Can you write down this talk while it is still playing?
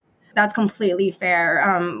That's completely fair.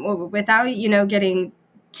 Without, getting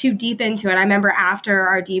too deep into it, I remember after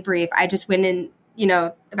our debrief, I just went in,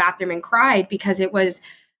 the bathroom and cried because it was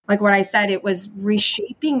like what I said, it was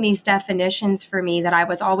reshaping these definitions for me that I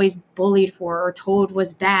was always bullied for or told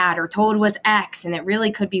was bad or told was X, and it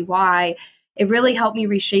really could be Y. It really helped me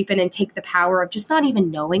reshape it and take the power of just not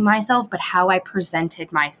even knowing myself, but how I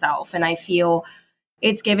presented myself. And I feel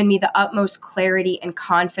it's given me the utmost clarity and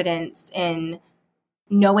confidence in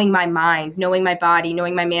knowing my mind, knowing my body,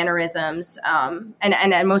 knowing my mannerisms,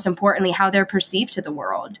 and most importantly, how they're perceived to the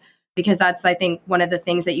world. Because that's, I think, one of the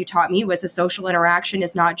things that you taught me was a social interaction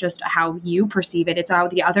is not just how you perceive it, it's how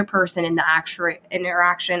the other person in the actual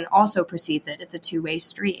interaction also perceives it. It's a two-way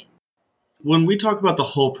street. When we talk about the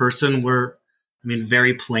whole person, we're,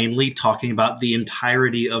 very plainly talking about the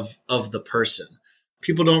entirety of the person.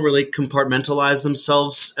 People don't really compartmentalize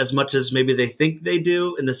themselves as much as maybe they think they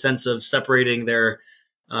do, in the sense of separating their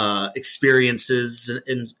experiences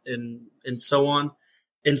and so on.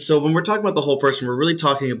 And so when we're talking about the whole person, we're really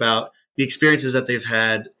talking about the experiences that they've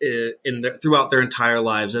had throughout their entire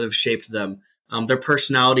lives that have shaped them, their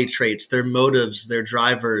personality traits, their motives, their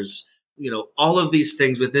drivers, all of these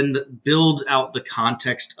things build out the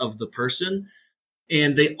context of the person.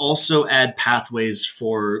 And they also add pathways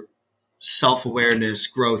for self-awareness,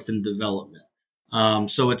 growth, and development.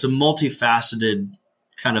 So it's a multifaceted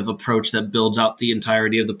kind of approach that builds out the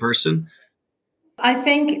entirety of the person. I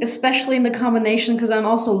think, especially in the combination, because I'm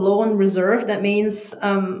also low on reserve, that means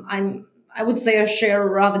I would say I share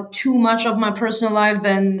rather too much of my personal life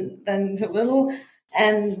than too little.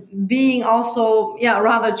 And being also,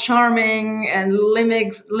 rather charming and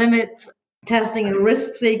limit testing and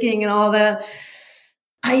risk seeking and all that,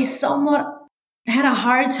 I somewhat had a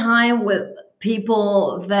hard time with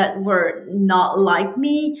people that were not like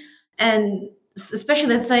me. And especially,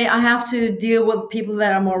 let's say I have to deal with people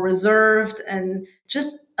that are more reserved and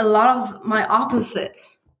just a lot of my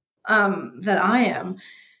opposites that I am.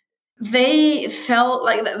 They felt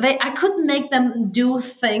like I couldn't make them do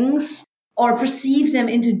things or perceive them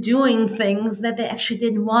into doing things that they actually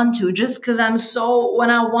didn't want to, just because when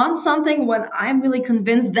I want something, when I'm really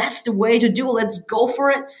convinced that's the way to do it, let's go for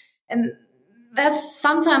it. And that's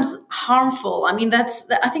sometimes harmful. I think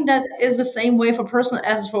that is the same way for personal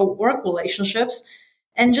as for work relationships.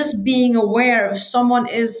 And just being aware if someone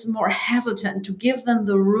is more hesitant, to give them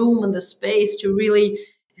the room and the space to really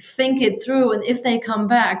think it through. And if they come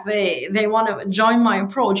back, they want to join my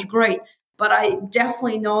approach, great. But I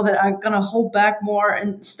definitely know that I'm going to hold back more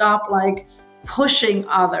and stop pushing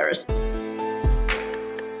others.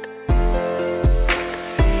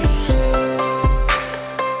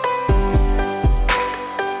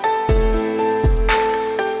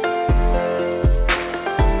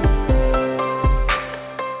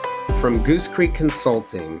 From Goose Creek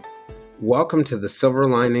Consulting, welcome to the Silver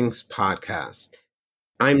Linings Podcast.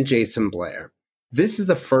 I'm Jason Blair. This is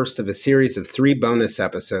the first of a series of 3 bonus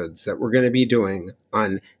episodes that we're going to be doing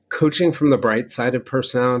on coaching from the bright side of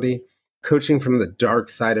personality, coaching from the dark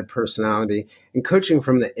side of personality, and coaching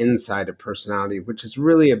from the inside of personality, which is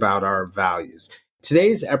really about our values.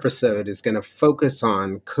 Today's episode is going to focus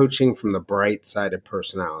on coaching from the bright side of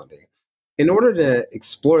personality. In order to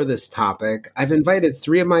explore this topic, I've invited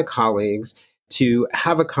 3 of my colleagues to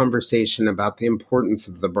have a conversation about the importance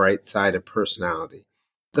of the bright side of personality.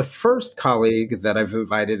 The first colleague that I've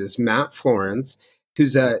invited is Matt Florence,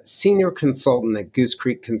 who's a senior consultant at Goose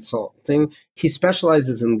Creek Consulting. He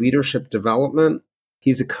specializes in leadership development.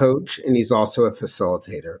 He's a coach, and he's also a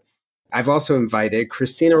facilitator. I've also invited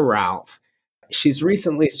Christina Ralph. She's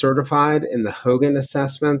recently certified in the Hogan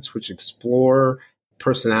assessments, which explore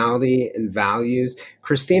personality and values.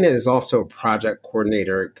 Christina is also a project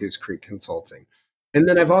coordinator at Goose Creek Consulting. And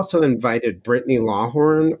then I've also invited Brittany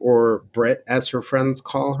Lawhorn, or Britt as her friends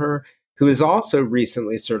call her, who is also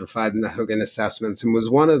recently certified in the Hogan assessments and was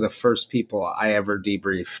one of the first people I ever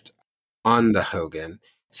debriefed on the Hogan.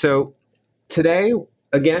 So today,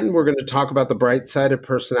 again, we're going to talk about the bright side of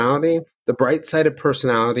personality. The bright side of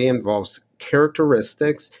personality involves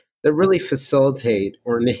characteristics that really facilitate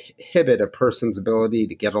or inhibit a person's ability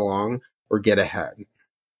to get along or get ahead.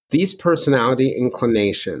 These personality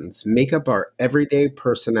inclinations make up our everyday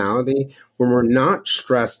personality when we're not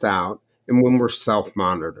stressed out and when we're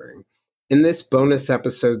self-monitoring. In this bonus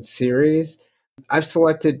episode series, I've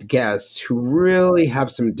selected guests who really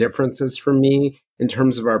have some differences from me in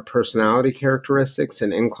terms of our personality characteristics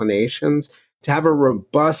and inclinations to have a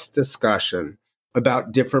robust discussion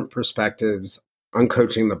about different perspectives on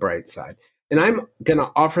coaching the bright side. And I'm going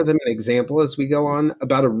to offer them an example as we go on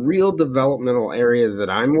about a real developmental area that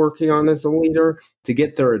I'm working on as a leader to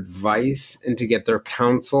get their advice and to get their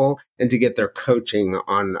counsel and to get their coaching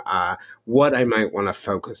on what I might want to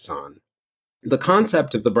focus on. The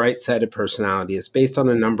concept of the bright-sided personality is based on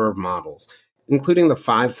a number of models, including the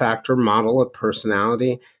 5-factor model of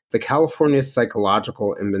personality, the California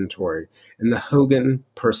Psychological Inventory, and the Hogan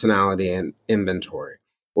Personality Inventory,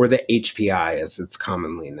 or the HPI as it's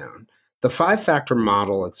commonly known. The 5-factor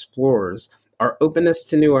model explores our openness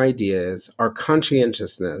to new ideas, our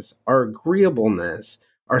conscientiousness, our agreeableness,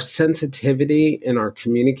 our sensitivity in our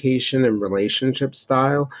communication and relationship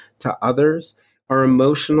style to others, our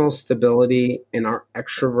emotional stability, and our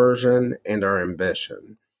extroversion and our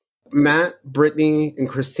ambition. Matt, Brittany, and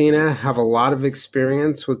Christina have a lot of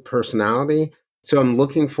experience with personality, so I'm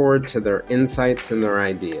looking forward to their insights and their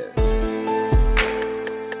ideas.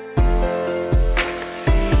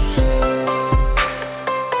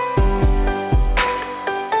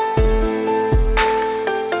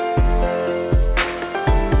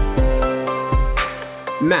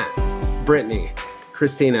 Matt, Brittany,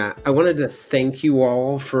 Christina, I wanted to thank you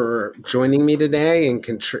all for joining me today and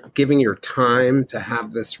giving your time to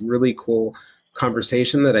have this really cool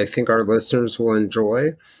conversation that I think our listeners will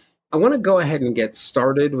enjoy. I want to go ahead and get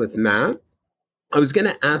started with Matt. I was going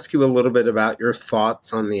to ask you a little bit about your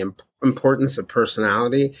thoughts on the importance of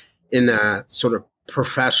personality in a sort of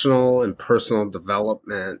professional and personal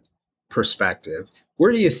development perspective.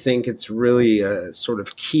 Where do you think it's really a sort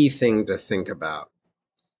of key thing to think about?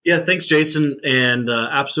 Yeah, thanks, Jason, and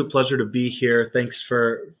absolute pleasure to be here. Thanks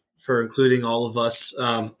for including all of us,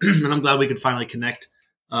 and I'm glad we could finally connect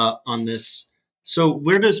on this. So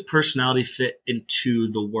where does personality fit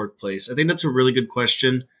into the workplace? I think that's a really good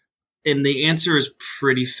question, and the answer is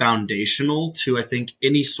pretty foundational to, I think,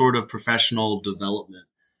 any sort of professional development.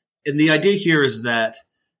 And the idea here is that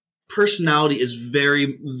personality is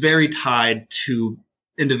very, very tied to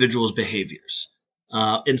individuals' behaviors.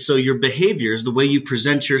 And so your behaviors, the way you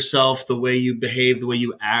present yourself, the way you behave, the way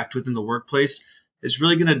you act within the workplace is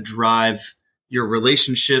really going to drive your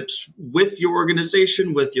relationships with your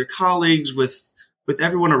organization, with your colleagues, with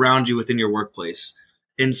everyone around you within your workplace.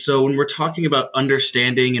 And so when we're talking about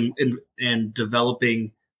understanding and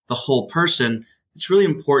developing the whole person, it's really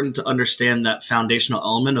important to understand that foundational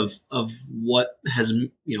element of what has,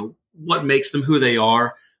 what makes them who they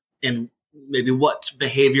are, and maybe what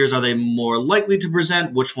behaviors are they more likely to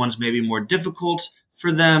present, which ones may be more difficult for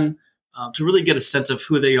them, to really get a sense of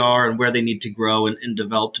who they are and where they need to grow and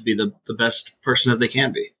develop to be the best person that they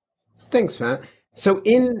can be. Thanks, Matt. So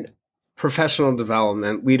in professional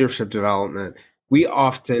development, leadership development, we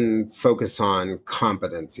often focus on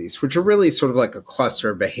competencies, which are really sort of like a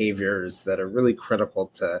cluster of behaviors that are really critical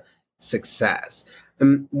to success.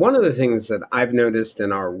 And one of the things that I've noticed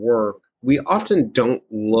in our work, we often don't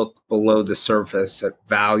look below the surface at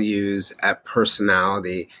values, at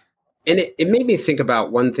personality. And it made me think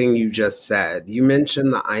about one thing you just said. You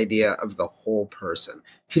mentioned the idea of the whole person.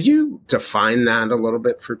 Could you define that a little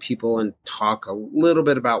bit for people and talk a little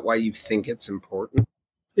bit about why you think it's important?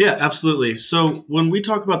 Yeah, absolutely. So when we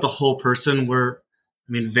talk about the whole person, we're,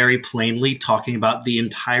 very plainly talking about the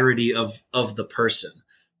entirety of the person.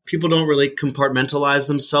 People don't really compartmentalize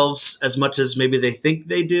themselves as much as maybe they think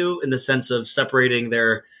they do, in the sense of separating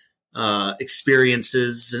their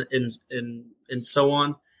experiences and so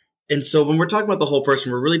on. And so when we're talking about the whole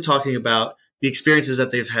person, we're really talking about the experiences that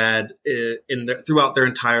they've had throughout their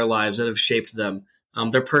entire lives that have shaped them,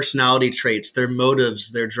 their personality traits, their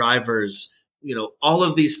motives, their drivers, all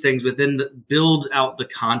of these things build out the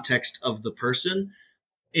context of the person.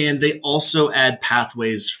 And they also add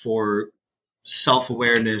pathways for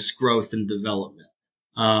self-awareness, growth, and development.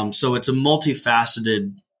 So it's a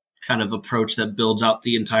multifaceted kind of approach that builds out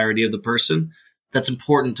the entirety of the person. That's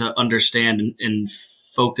important to understand and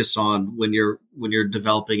focus on when you're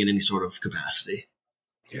developing in any sort of capacity.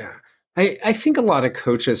 Yeah. I think a lot of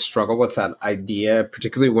coaches struggle with that idea,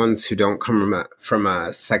 particularly ones who don't come from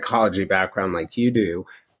a psychology background like you do.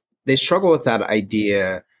 They struggle with that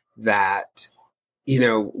idea that,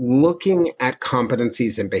 looking at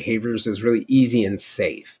competencies and behaviors is really easy and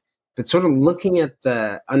safe. But sort of looking at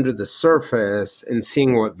under the surface and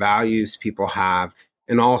seeing what values people have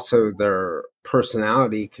and also their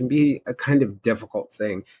personality can be a kind of difficult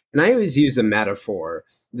thing. And I always use a metaphor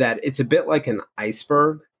that it's a bit like an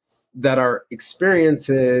iceberg, that our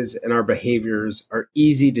experiences and our behaviors are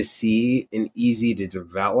easy to see and easy to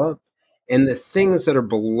develop. And the things that are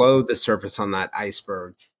below the surface on that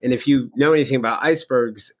iceberg, and if you know anything about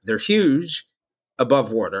icebergs, they're huge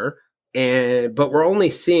above water, but we're only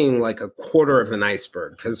seeing like a quarter of an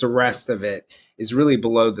iceberg because the rest of it is really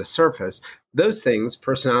below the surface. Those things,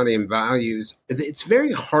 personality and values, it's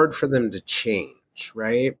very hard for them to change,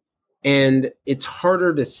 right? And it's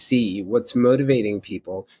harder to see what's motivating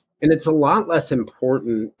people. And it's a lot less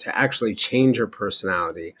important to actually change your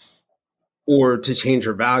personality or to change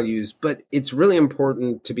your values, but it's really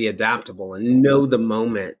important to be adaptable and know the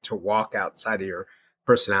moment to walk outside of your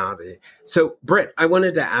personality. So, Britt, I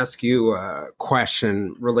wanted to ask you a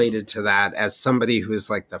question related to that as somebody who is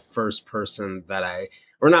like the first person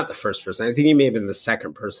or not the first person, I think you may have been the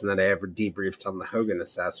second person that I ever debriefed on the Hogan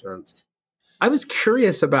assessments. I was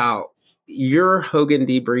curious about your Hogan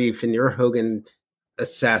debrief and your Hogan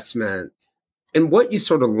assessment and what you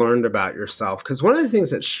sort of learned about yourself. Because one of the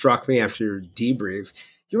things that struck me after your debrief,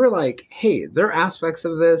 you were like, hey, there are aspects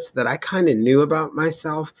of this that I kind of knew about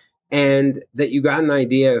myself and that you got an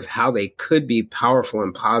idea of how they could be powerful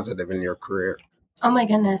and positive in your career. Oh my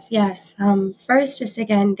goodness, yes. First, just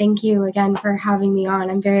again, thank you again for having me on.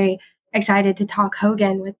 I'm very excited to talk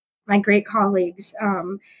Hogan with my great colleagues.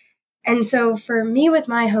 And so for me with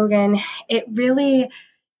my Hogan,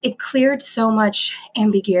 it cleared so much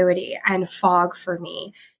ambiguity and fog for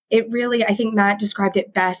me. It really, I think Matt described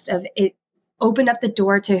it best of it opened up the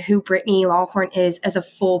door to who Brittany Lawhorn is as a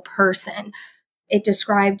full person. It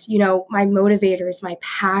described, my motivators, my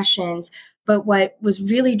passions, but what was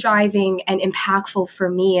really driving and impactful for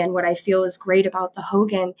me and what I feel is great about the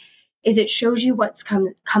Hogan is it shows you what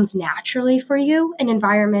comes naturally for you in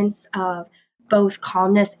environments of both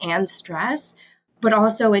calmness and stress, but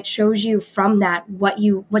also it shows you from that what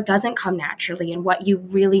doesn't come naturally and what you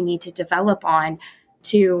really need to develop on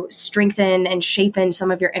to strengthen and shapen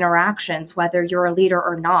some of your interactions, whether you're a leader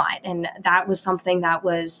or not. And that was something that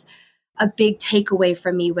was a big takeaway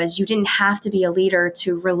from me was you didn't have to be a leader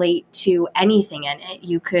to relate to anything in it.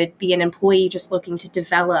 You could be an employee just looking to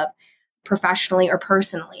develop professionally or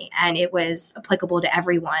personally, and it was applicable to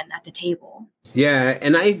everyone at the table. Yeah,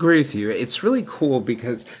 and I agree with you. It's really cool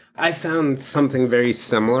because I found something very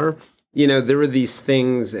similar. There were these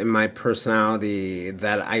things in my personality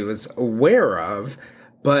that I was aware of,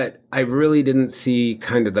 but I really didn't see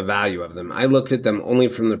kind of the value of them. I looked at them only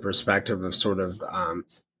from the perspective of sort of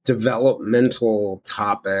developmental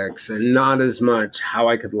topics and not as much how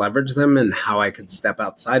I could leverage them and how I could step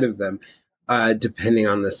outside of them, depending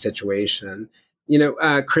on the situation.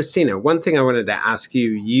 Christina, one thing I wanted to ask you,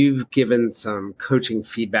 you've given some coaching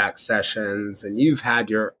feedback sessions and you've had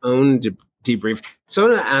your own debrief. So I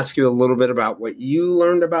want to ask you a little bit about what you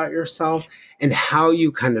learned about yourself and how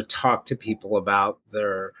you kind of talk to people about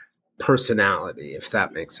their personality, if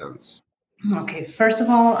that makes sense. Okay, first of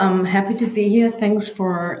all, I'm happy to be here. Thanks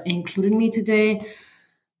for including me today.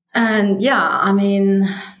 And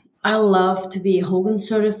I love to be Hogan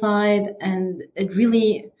certified, and it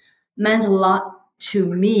really meant a lot to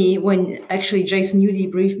me when actually, Jason, you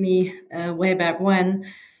debriefed me way back when,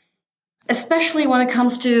 especially when it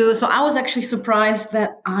comes to, so I was actually surprised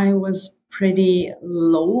that I was pretty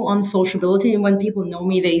low on sociability. And when people know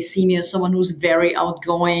me, they see me as someone who's very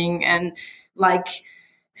outgoing and like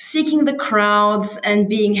seeking the crowds and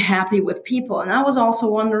being happy with people. And I was also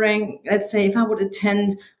wondering, let's say if I would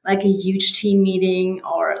attend like a huge team meeting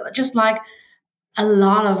or just like a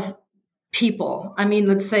lot of people,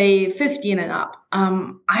 let's say 15 and up,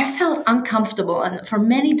 I felt uncomfortable. And for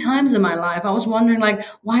many times in my life, I was wondering like,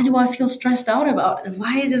 why do I feel stressed out about it? And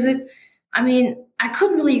why does it, I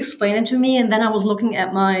couldn't really explain it to me. And then I was looking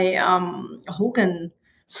at my Hogan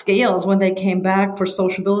scales when they came back for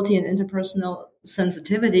sociability and interpersonal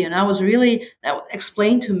sensitivity. And that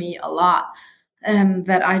explained to me a lot.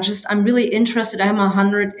 That I'm really interested. I'm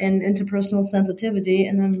 100 in interpersonal sensitivity.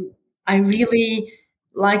 And I really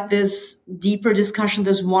like this deeper discussion,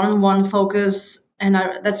 this one-on-one focus. And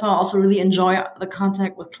that's why I also really enjoy the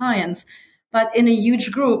contact with clients. But in a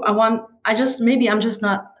huge group, maybe I'm just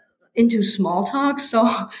not into small talk. So,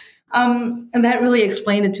 and that really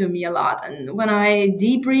explained it to me a lot. And when I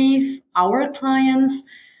debrief our clients,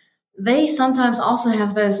 they sometimes also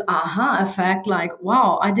have this aha effect, like,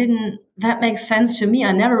 wow, that makes sense to me.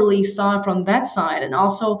 I never really saw it from that side. And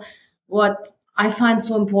also what I find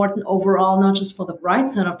so important overall, not just for the bright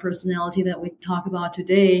side of personality that we talk about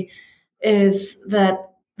today, is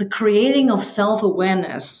that the creating of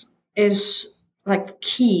self-awareness is like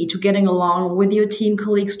key to getting along with your team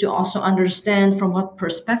colleagues, to also understand from what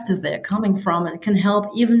perspective they're coming from. And it can help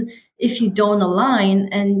even if you don't align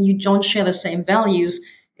and you don't share the same values.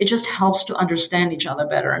 It just helps to understand each other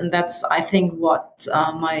better. And that's, I think, what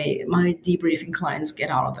my debriefing clients get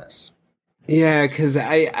out of this. Yeah, because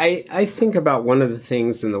I think about one of the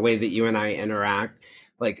things in the way that you and I interact.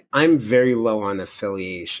 like I'm very low on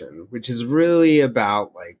affiliation, which is really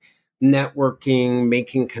about like networking,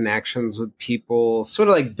 making connections with people, sort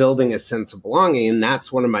of like building a sense of belonging. And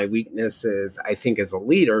that's one of my weaknesses, I think, as a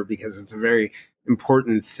leader, because it's a very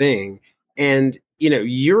important thing. And,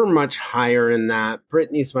 you're much higher in that.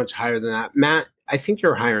 Brittany's much higher than that. Matt, I think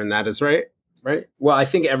you're higher in that, is right? Right? Well, I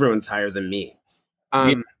think everyone's higher than me.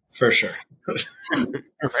 Yeah, for sure.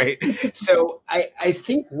 Right. So I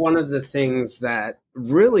think one of the things that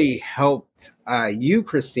really helped you,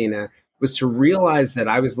 Christina, was to realize that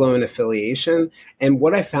I was low in affiliation. And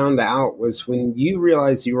what I found out was when you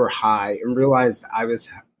realized you were high and realized I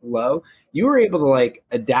was low, you were able to like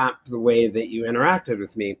adapt the way that you interacted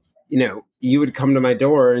with me. You would come to my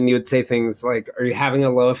door and you would say things like, are you having a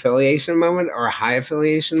low affiliation moment or a high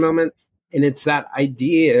affiliation moment? And it's that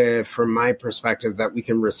idea, from my perspective, that we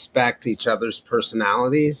can respect each other's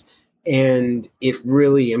personalities, and we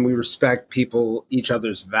respect each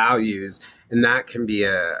other's values, and that can be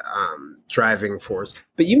a driving force.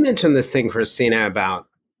 But you mentioned this thing, Christina, about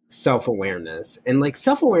self-awareness, and like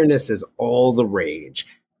self-awareness is all the rage.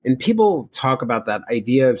 And people talk about that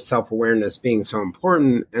idea of self-awareness being so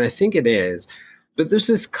important, and I think it is. But there's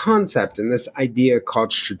this concept and this idea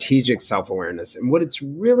called strategic self-awareness. And what it's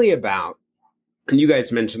really about, and you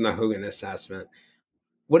guys mentioned the Hogan assessment,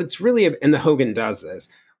 and the Hogan does this,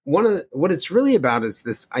 what it's really about is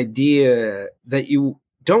this idea that you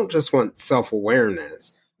don't just want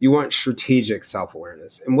self-awareness, you want strategic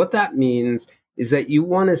self-awareness. And what that means is that you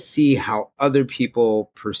want to see how other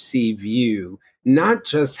people perceive you, not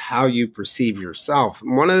just how you perceive yourself.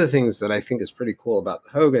 And one of the things that I think is pretty cool about the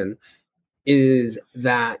Hogan is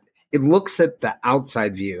that it looks at the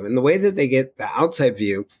outside view. And the way that they get the outside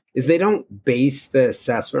view is they don't base the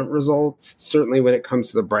assessment results, certainly when it comes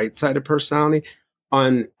to the bright side of personality,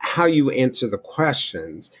 on how you answer the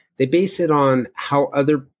questions. They base it on how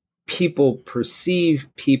other people perceive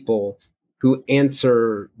people who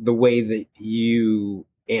answer the way that you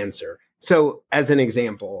answer. So as an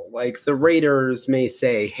example, like the raters may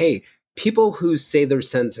say, hey, people who say they're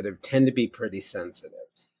sensitive tend to be pretty sensitive.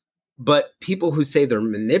 But people who say they're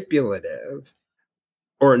manipulative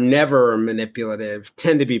or never manipulative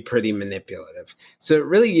tend to be pretty manipulative. So it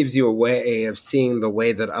really gives you a way of seeing the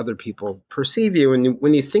way that other people perceive you. And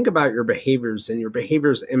when you think about your behaviors and your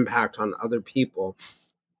behaviors' impact on other people,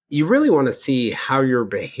 you really want to see how your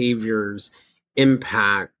behaviors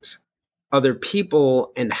impact other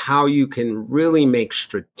people and how you can really make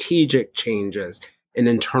strategic changes and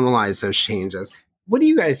internalize those changes. What do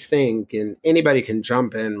you guys think? And anybody can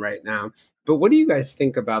jump in right now. But what do you guys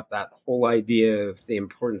think about that whole idea of the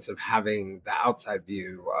importance of having the outside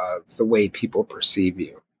view of the way people perceive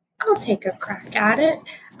you? I'll take a crack at it.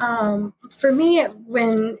 For me,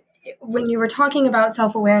 when you were talking about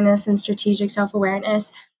self-awareness and strategic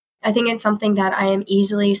self-awareness, I think it's something that I am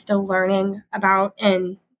easily still learning about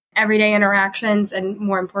in everyday interactions and,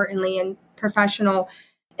 more importantly, in professional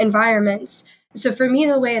environments. So for me,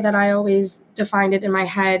 the way that I always defined it in my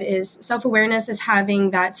head is self-awareness is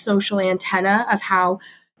having that social antenna of how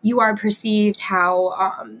you are perceived,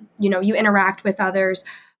 how you interact with others.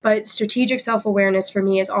 But strategic self-awareness for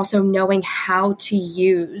me is also knowing how to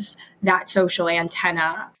use that social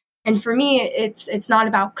antenna. And for me, it's not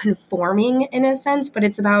about conforming in a sense, but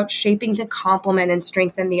it's about shaping to complement and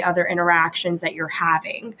strengthen the other interactions that you're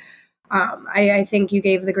having. I think you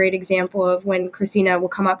gave the great example of when Christina will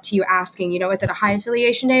come up to you asking, is it a high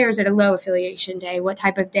affiliation day or is it a low affiliation day? What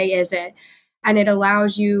type of day is it? And it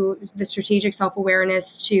allows you the strategic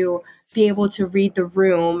self-awareness to be able to read the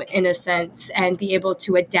room in a sense and be able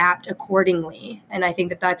to adapt accordingly. And I think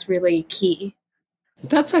that that's really key.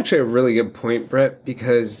 That's actually a really good point, Britt,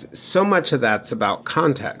 because so much of that's about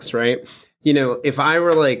context, right? If I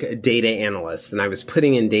were like a data analyst and I was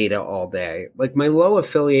putting in data all day, like my low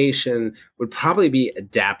affiliation would probably be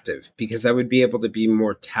adaptive because I would be able to be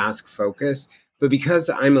more task focused. But because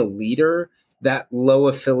I'm a leader, that low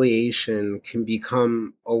affiliation can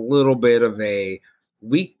become a little bit of a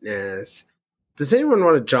weakness. Does anyone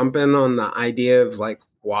want to jump in on the idea of like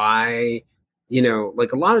why,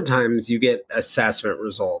 like a lot of times you get assessment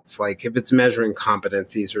results, like if it's measuring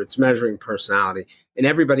competencies or it's measuring personality, and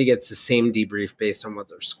everybody gets the same debrief based on what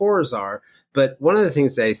their scores are. But one of the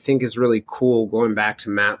things that I think is really cool, going back to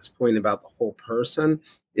Matt's point about the whole person,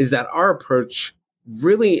 is that our approach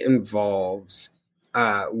really involves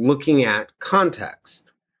looking at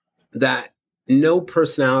context, that no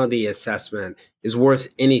personality assessment is worth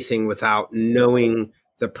anything without knowing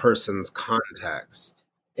the person's context.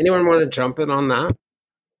 Anyone want to jump in on that?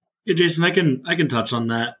 Yeah, Jason, I can touch on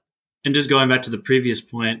that. And just going back to the previous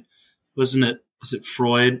point, wasn't it was it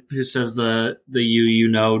Freud who says the you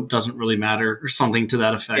know doesn't really matter or something to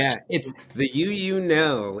that effect? Yeah, it's the you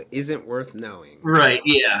know isn't worth knowing. Right.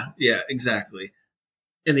 Yeah, exactly.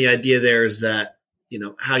 And the idea there is that,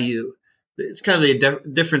 it's kind of the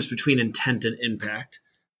difference between intent and impact.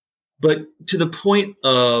 But to the point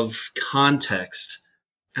of context,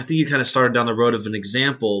 I think you kind of started down the road of an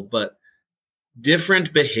example, but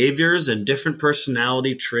different behaviors and different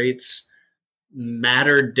personality traits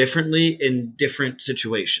matter differently in different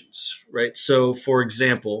situations, right? So, for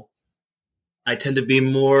example, I tend to be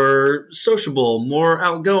more sociable, more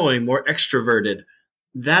outgoing, more extroverted.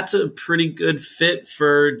 That's a pretty good fit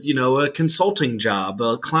for, a consulting job,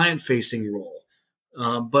 a client facing role.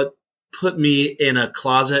 But put me in a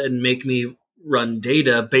closet and make me run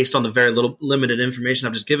data based on the very little limited information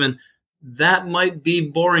I've just given. That might be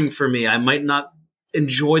boring for me. I might not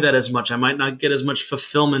enjoy that as much. I might not get as much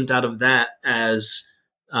fulfillment out of that as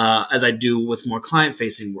I do with more client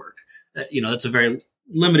facing work. That's a very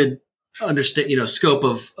limited scope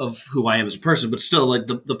of who I am as a person, but still, like,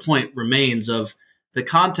 the point remains of the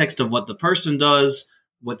context of what the person does,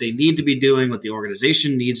 what they need to be doing, what the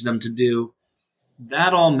organization needs them to do.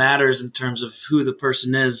 That all matters in terms of who the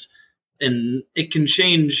person is, and it can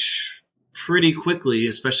change pretty quickly,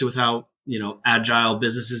 especially with how agile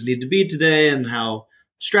businesses need to be today and how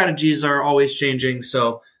strategies are always changing.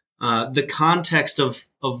 So the context of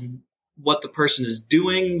what the person is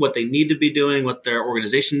doing, what they need to be doing, what their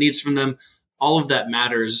organization needs from them, all of that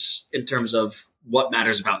matters in terms of what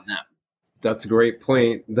matters about them. That's a great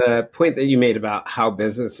point. The point that you made about how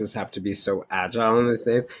businesses have to be so agile in these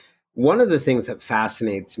days, one of the things that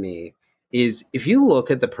fascinates me is if you look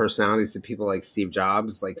at the personalities of people like Steve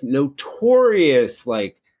Jobs, like notorious,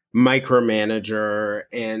 like micromanager,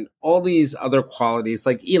 and all these other qualities,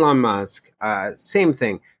 like Elon Musk, same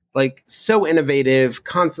thing, like so innovative,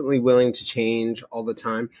 constantly willing to change all the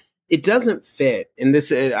time. It doesn't fit. And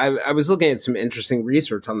this, I was looking at some interesting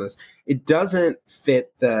research on this. It doesn't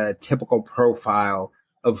fit the typical profile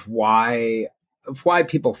of why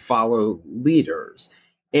people follow leaders.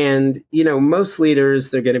 And, most leaders,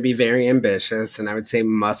 they're going to be very ambitious. And I would say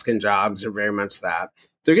Musk and Jobs are very much that.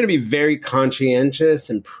 They're going to be very conscientious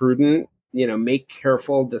and prudent, make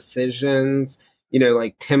careful decisions.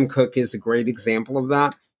 Like Tim Cook is a great example of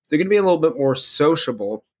that. They're going to be a little bit more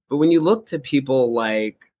sociable. But when you look to people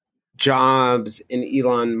like Jobs and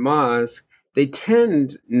Elon Musk, they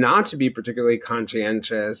tend not to be particularly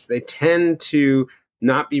conscientious. They tend to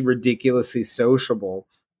not be ridiculously sociable.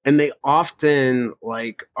 And they often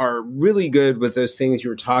are really good with those things you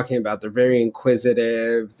were talking about. They're very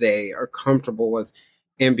inquisitive. They are comfortable with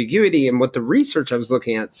ambiguity. And what the research I was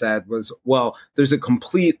looking at said was, well, there's a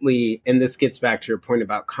completely, and this gets back to your point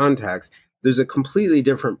about context, there's a completely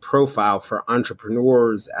different profile for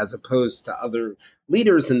entrepreneurs as opposed to other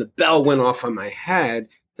leaders. And the bell went off on my head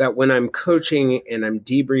that when I'm coaching and I'm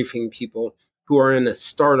debriefing people who are in a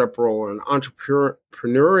startup role or an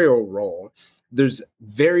entrepreneurial role, there's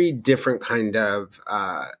very different kind of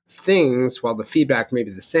things, while the feedback may be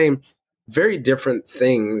the same, very different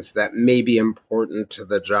things that may be important to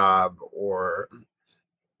the job or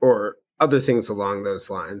other things along those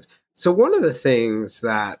lines. So one of the things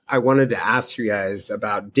that I wanted to ask you guys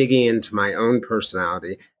about digging into my own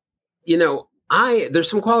personality, there's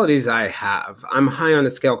some qualities I have. I'm high on a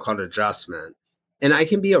scale called adjustment, and I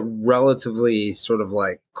can be a relatively sort of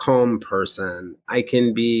like calm person. I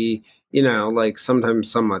can be,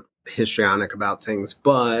 sometimes somewhat histrionic about things,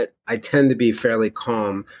 but I tend to be fairly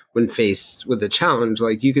calm when faced with a challenge.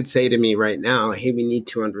 Like you could say to me right now, hey, we need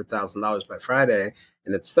 $200,000 by Friday,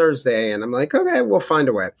 and it's Thursday. And I'm like, okay, we'll find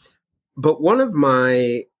a way. But one of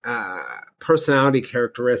my personality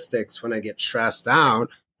characteristics when I get stressed out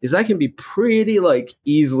is I can be pretty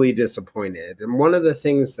easily disappointed. And one of the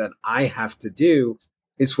things that I have to do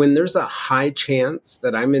is when there's a high chance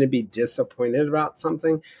that I'm going to be disappointed about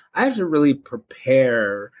something, I have to really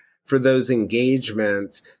prepare for those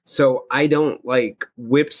engagements so I don't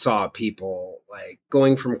whipsaw people,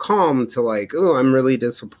 going from calm to oh, I'm really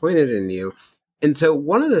disappointed in you. And so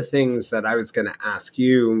one of the things that I was going to ask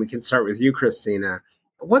you, and we can start with you, Christina,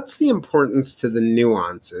 what's the importance to the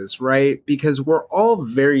nuances, right? Because we're all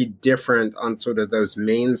very different on sort of those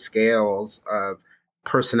main scales of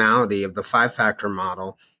personality of the 5-factor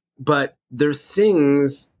model. But there are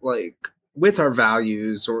things with our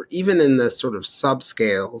values or even in the sort of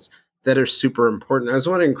subscales that are super important. I was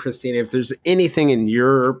wondering, Christina, if there's anything in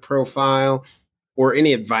your profile or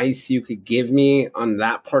any advice you could give me on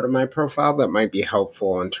that part of my profile that might be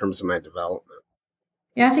helpful in terms of my development.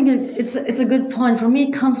 Yeah, I think it's a good point. For me,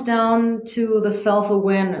 it comes down to the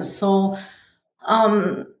self-awareness. So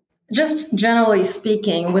just generally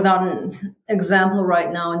speaking, without an example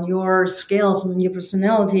right now, on your skills and your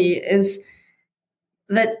personality, is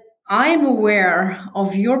that I'm aware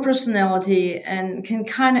of your personality and can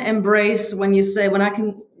kind of embrace when you say, when I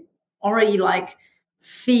can already like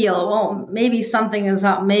feel, well, maybe something is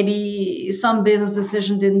up, maybe some business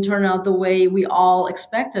decision didn't turn out the way we all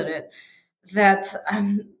expected it. That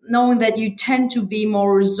knowing that you tend to be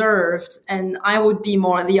more reserved and I would be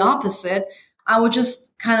more the opposite, I would just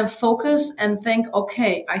kind of focus and think,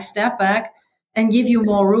 okay, I step back and give you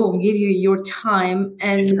more room, give you your time.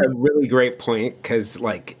 It's And a really great point because,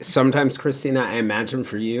 like, sometimes, Christina, I imagine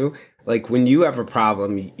for you, like, when you have a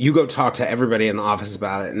problem, you go talk to everybody in the office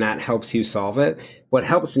about it, and that helps you solve it. What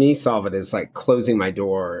helps me solve it is like closing my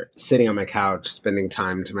door, sitting on my couch, spending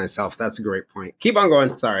time to myself. That's a great point. Keep on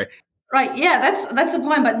going. Sorry. right, yeah, that's the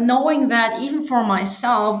point. But knowing that even for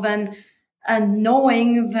myself, then and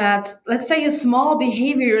knowing that, let's say, a small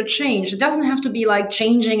behavior change, it doesn't have to be like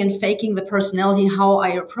changing and faking the personality how I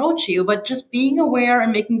approach you, but just being aware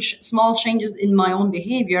and making small changes in my own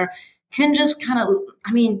behavior can just kind of,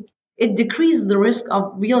 I mean, it decreases the risk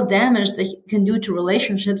of real damage that it can do to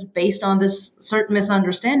relationships based on this certain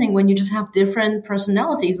misunderstanding when you just have different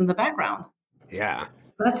personalities in the background. Yeah.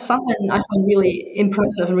 That's something I find really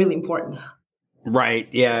impressive and really important. Right.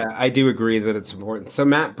 Yeah, I do agree that it's important. So,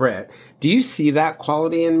 Matt, Britt, do you see that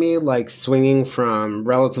quality in me, like swinging from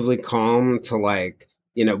relatively calm to like,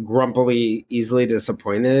 grumpily, easily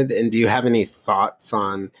disappointed? And do you have any thoughts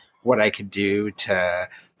on what I could do to,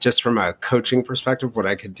 just from a coaching perspective, what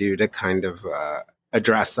I could do to kind of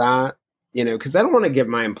address that? Because I don't want to give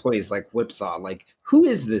my employees like whipsaw, like, who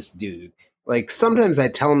is this dude? Like, sometimes I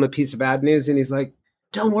tell him a piece of bad news and he's like,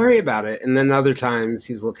 don't worry about it. And then other times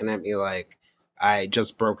he's looking at me like, I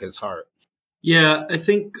just broke his heart. Yeah, I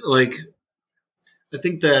think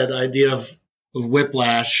that idea of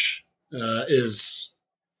whiplash is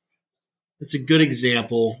it's a good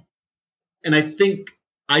example, and I think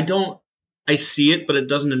I see it, but it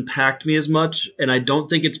doesn't impact me as much, and I don't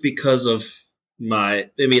think it's because of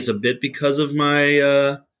maybe it's a bit because of my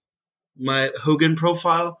Hogan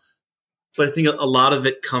profile, but I think a lot of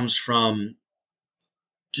it comes from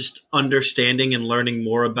just understanding and learning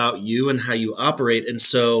more about you and how you operate, and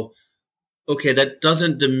so okay, that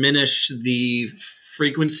doesn't diminish the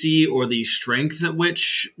frequency or the strength at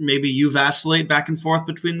which maybe you vacillate back and forth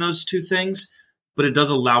between those two things, but it does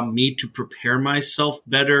allow me to prepare myself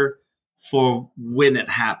better for when it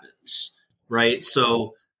happens, right?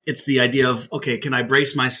 So it's the idea of, okay, can I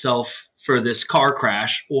brace myself for this car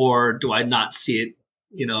crash or do I not see it,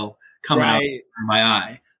 coming out Right. of my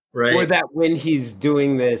eye, right? Or that when he's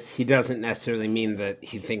doing this, he doesn't necessarily mean that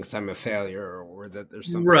he thinks I'm a failure or that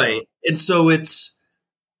there's something wrong. Right. And so it's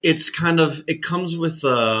kind of it comes with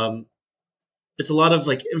it's a lot of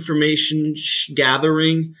like information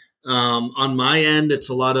gathering on my end. It's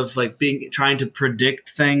a lot of like trying to predict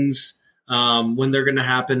things when they're going to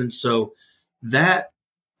happen, and so that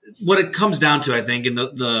what it comes down to, I think, in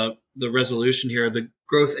the resolution here, the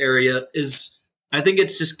growth area is, I think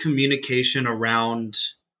it's just communication around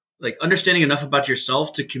like understanding enough about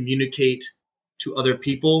yourself to communicate to other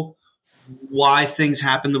people why things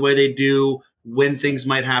happen the way they do, when things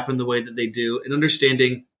might happen the way that they do, and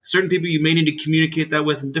understanding certain people you may need to communicate that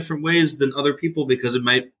with in different ways than other people because it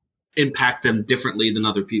might impact them differently than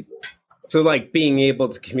other people. So, like, being able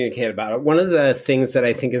to communicate about it. One of the things that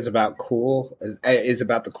I think is about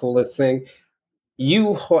the coolest thing.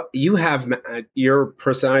 You have your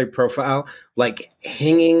personality profile like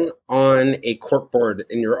hanging on a corkboard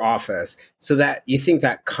in your office, so that you think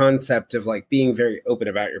that concept of like being very open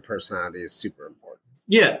about your personality is super important.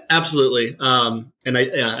 Yeah, absolutely. And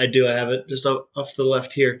I do. I have it just off to the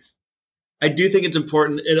left here. I do think it's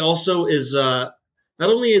important. It also is not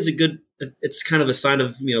only is it good. It's kind of a sign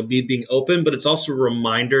of being open, but it's also a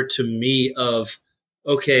reminder to me of,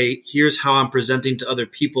 okay, here's how I'm presenting to other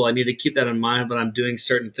people. I need to keep that in mind when I'm doing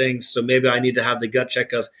certain things. So maybe I need to have the gut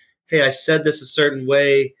check of, hey, I said this a certain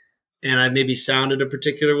way and I maybe sounded a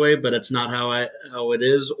particular way, but it's not how it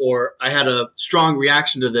is. Or I had a strong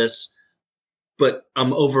reaction to this, but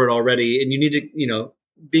I'm over it already. And you need to,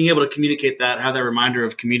 being able to communicate that, have that reminder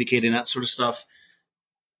of communicating that sort of stuff.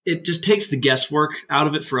 It just takes the guesswork out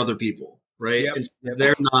of it for other people. Right. Yep. And so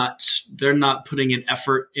they're not putting an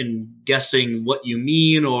effort in guessing what you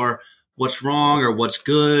mean or what's wrong or what's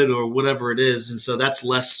good or whatever it is. And so that's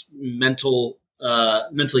less mentally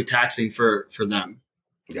taxing for them.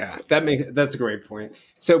 Yeah, that's a great point.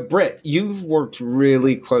 So, Britt, you've worked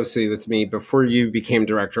really closely with me before you became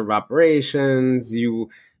director of operations.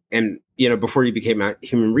 Before you became a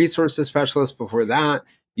human resources specialist. Before that,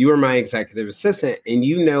 you are my executive assistant, and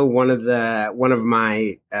you know one of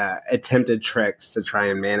my attempted tricks to try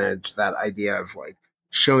and manage that idea of like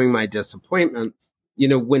showing my disappointment. You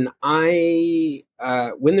know, when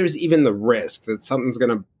there's even the risk that something's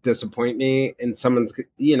going to disappoint me and someone's,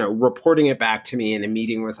 you know, reporting it back to me in a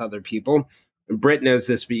meeting with other people. Britt knows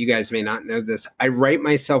this, but you guys may not know this. I write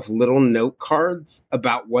myself little note cards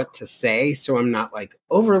about what to say, so I'm not like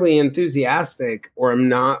overly enthusiastic, or I'm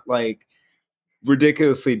not like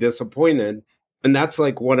ridiculously disappointed. And that's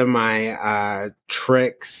like one of my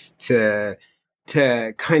tricks to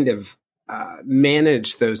kind of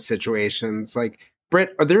manage those situations. Like,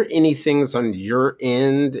 Britt, are there any things on your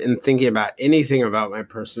end in thinking about anything about my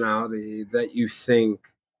personality that you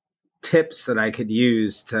think tips that I could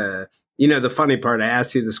use to, you know, the funny part, I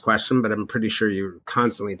asked you this question, but I'm pretty sure you're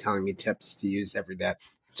constantly telling me tips to use every day.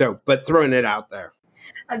 So, but throwing it out there.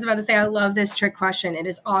 I was about to say, I love this trick question. It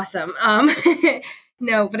is awesome.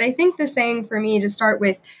 No, but I think the saying for me to start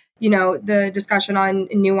with, you know, the discussion on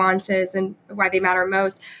nuances and why they matter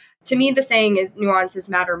most. To me, the saying is nuances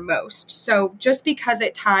matter most. So just because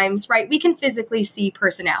at times, right, we can physically see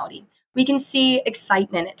personality. We can see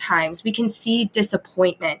excitement at times. We can see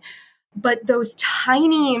disappointment. But those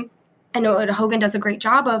tiny, I know what Hogan does a great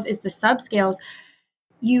job of, is the subscales.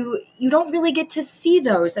 You don't really get to see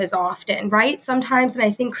those as often, right? Sometimes, and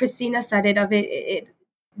I think Christina said it,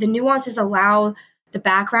 the nuances allow the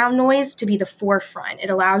background noise to be the forefront.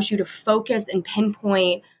 It allows you to focus and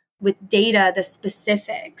pinpoint with data the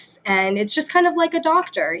specifics. And it's just kind of like a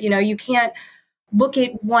doctor. You know, you can't look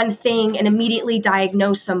at one thing and immediately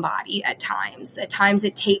diagnose somebody at times. At times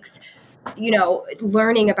it takes, you know,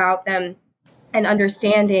 learning about them and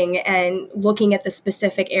understanding and looking at the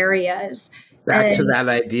specific areas. Back to that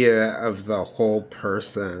idea of the whole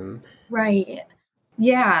person. Right.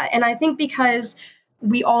 Yeah. And I think because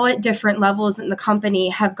we all at different levels in the company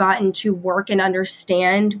have gotten to work and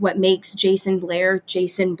understand what makes Jason Blair,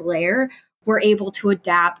 we're able to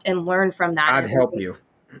adapt and learn from that. I'd help you.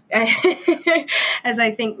 As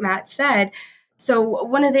I think Matt said. So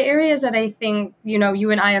one of the areas that I think, you know, you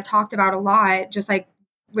and I have talked about a lot, just like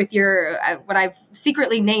with your, what I've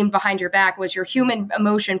secretly named behind your back was your human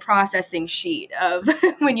emotion processing sheet of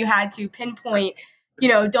when you had to pinpoint, you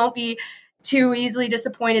know, don't be too easily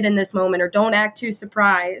disappointed in this moment or don't act too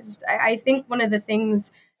surprised. I think one of the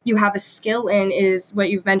things you have a skill in is what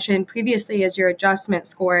you've mentioned previously as your adjustment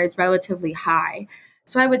score is relatively high.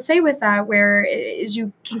 So I would say with that, where is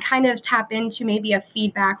you can kind of tap into maybe a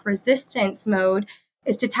feedback resistance mode,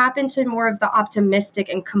 is to tap into more of the optimistic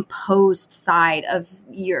and composed side of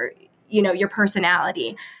your, you know, your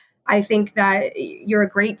personality. I think that you're a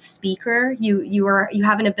great speaker. You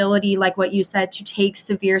have an ability, like what you said, to take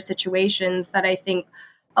severe situations that I think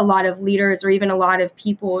a lot of leaders or even a lot of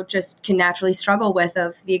people just can naturally struggle with.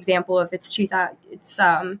 Of the example of it's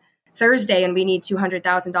Thursday and we need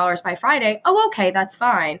 $200,000 by Friday. Oh, okay, that's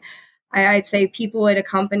fine. I'd say people at a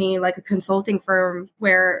company like a consulting firm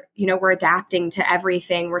where, you know, we're adapting to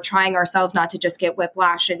everything. We're trying ourselves not to just get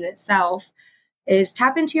whiplash in itself, is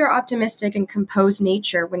tap into your optimistic and composed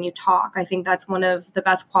nature when you talk. I think that's one of the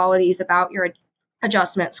best qualities about your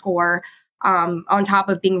adjustment score, on top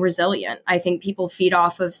of being resilient. I think people feed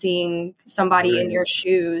off of seeing somebody in your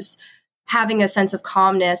shoes, having a sense of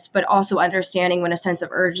calmness, but also understanding when a sense of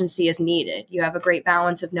urgency is needed. You have a great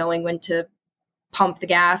balance of knowing when to pump the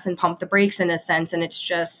gas and pump the brakes in a sense. And it's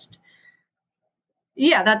just,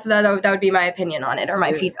 yeah, that would be my opinion on it, or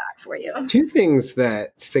my feedback for you. Two things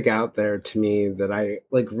that stick out there to me that I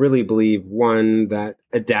like really believe. One, that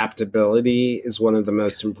adaptability is one of the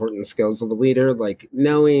most important skills of a leader, like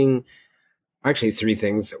knowing, actually three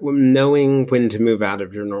things. Knowing when to move out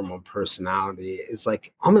of your normal personality is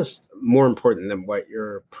like almost more important than what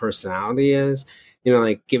your personality is. You know,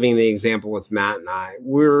 like giving the example with Matt and I,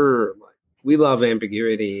 we love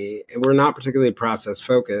ambiguity and we're not particularly process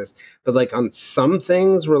focused, but like on some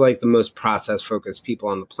things, we're like the most process focused people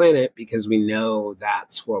on the planet because we know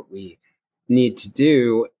that's what we need to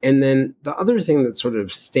do. And then the other thing that sort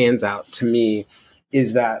of stands out to me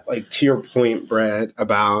is that, like, to your point, Brett,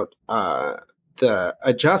 about the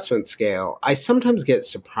adjustment scale, I sometimes get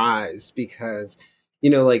surprised because, you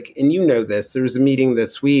know, like, and you know this, there was a meeting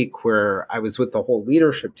this week where I was with the whole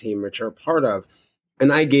leadership team, which you're a part of,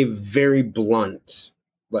 and I gave very blunt,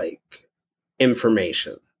 like,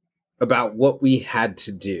 information about what we had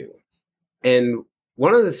to do. And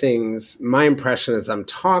one of the things, my impression as I'm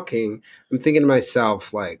talking, I'm thinking to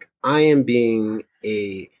myself, like, I am being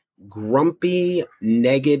a grumpy,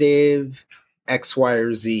 negative X, Y,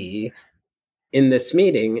 or Z in this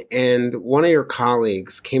meeting. And one of your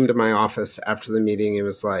colleagues came to my office after the meeting and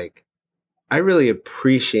was like, I really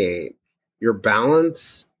appreciate your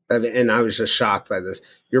balance of, and I was just shocked by this,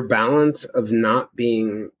 your balance of not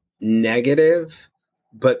being negative,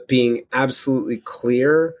 but being absolutely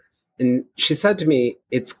clear. And she said to me,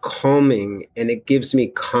 it's calming and it gives me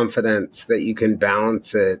confidence that you can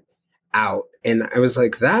balance it out. And I was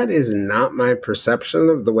like, that is not my perception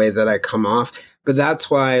of the way that I come off. But that's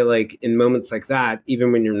why, like, in moments like that,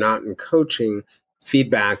 even when you're not in coaching,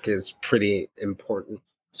 feedback is pretty important.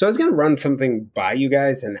 So I was going to run something by you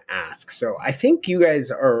guys and ask. So I think you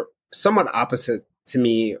guys are somewhat opposite to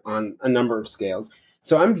me on a number of scales.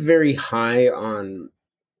 So I'm very high on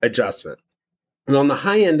adjustment. And on the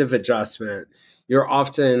high end of adjustment, you're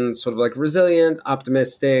often sort of like resilient,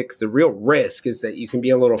 optimistic. The real risk is that you can be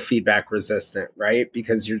a little feedback resistant, right?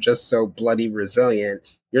 Because you're just so bloody resilient.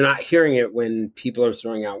 You're not hearing it when people are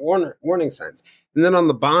throwing out warning signs. And then on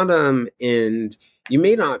the bottom end, you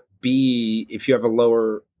may not be, if you have a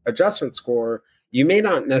lower adjustment score, you may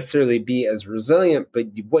not necessarily be as resilient, but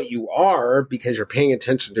what you are, because you're paying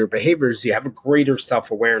attention to your behaviors, you have a greater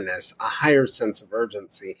self-awareness, a higher sense of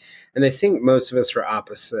urgency. And I think most of us are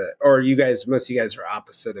opposite, or most of you guys are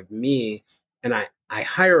opposite of me. And I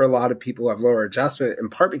hire a lot of people who have lower adjustment, in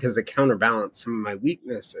part because they counterbalance some of my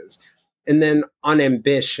weaknesses. And then on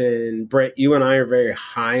ambition, Brett, you and I are very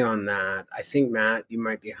high on that. I think, Matt, you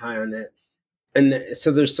might be high on it. And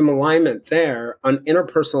so there's some alignment there. On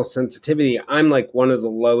interpersonal sensitivity, I'm like one of the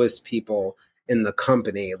lowest people in the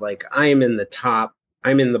company. Like I am in the top,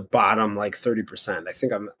 I'm in the bottom like 30%. I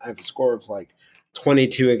think I have a score of like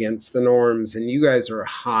 22 against the norms, and you guys are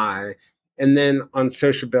high. And then on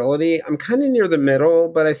sociability, I'm kind of near the middle,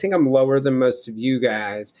 but I think I'm lower than most of you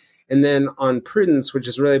guys. And then on prudence, which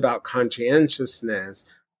is really about conscientiousness,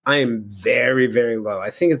 I am very, very low. I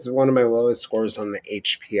think it's one of my lowest scores on the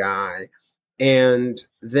HPI. And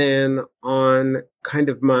then on kind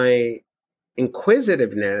of my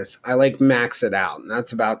inquisitiveness, I like max it out. And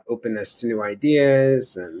that's about openness to new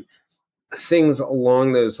ideas and things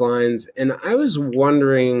along those lines. And I was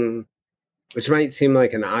wondering, which might seem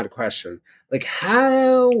like an odd question, like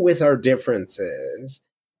how with our differences,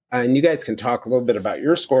 and you guys can talk a little bit about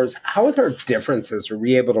your scores, how with our differences are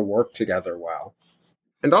we able to work together well?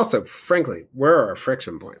 And also, frankly, where are our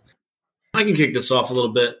friction points? I can kick this off a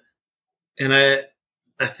little bit. And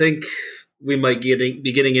I think we might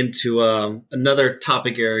be getting into another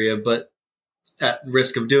topic area, but at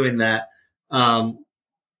risk of doing that,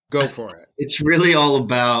 go for it. It's really all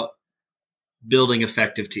about building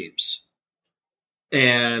effective teams.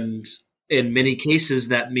 And in many cases,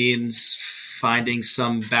 that means finding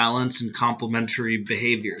some balance and complementary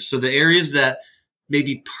behaviors. So the areas that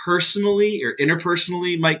maybe personally or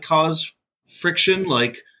interpersonally might cause friction,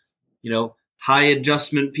 like, high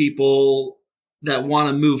adjustment people that want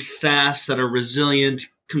to move fast, that are resilient,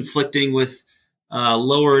 conflicting with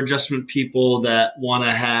lower adjustment people that want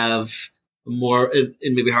to have more, and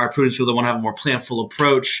maybe higher prudence people that want to have a more planful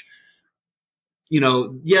approach.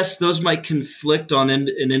 Yes, those might conflict in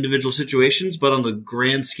individual situations, but on the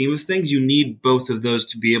grand scheme of things, you need both of those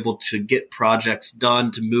to be able to get projects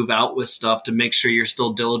done, to move out with stuff, to make sure you're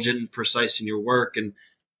still diligent and precise in your work, and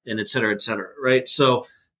et cetera, right? So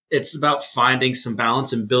it's about finding some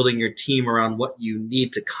balance and building your team around what you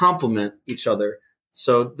need to complement each other.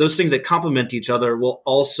 So those things that complement each other will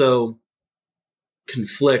also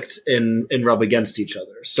conflict and rub against each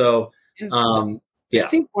other. So, yeah. I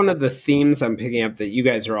think one of the themes I'm picking up that you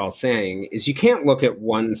guys are all saying is you can't look at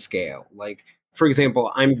one scale. Like, for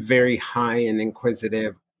example, I'm very high and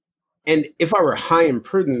inquisitive. And if I were high in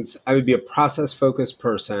prudence, I would be a process-focused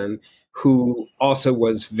person who also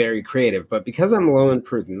was very creative. But because I'm low in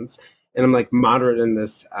prudence and I'm like moderate in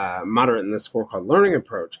this score called learning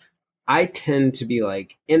approach, I tend to be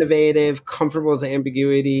like innovative, comfortable with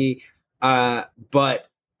ambiguity, but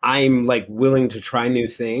I'm like willing to try new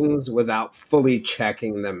things without fully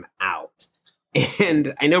checking them out.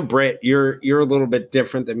 And I know, Britt, you're a little bit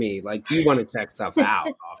different than me. Like you want to check stuff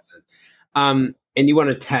out often. And you want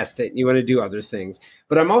to test it and you want to do other things.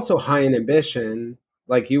 But I'm also high in ambition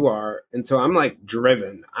like you are. And so I'm like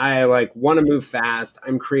driven. I like want to move fast.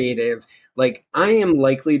 I'm creative. Like I am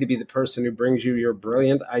likely to be the person who brings you your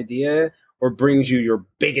brilliant idea or brings you your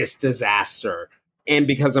biggest disaster. And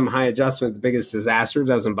because I'm high adjustment, the biggest disaster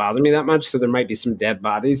doesn't bother me that much. So there might be some dead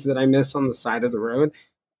bodies that I miss on the side of the road.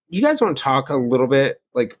 You guys want to talk a little bit,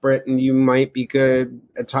 like Britt, and you might be good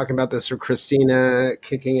at talking about this, or Christina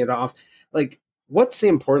kicking it off. Like, what's the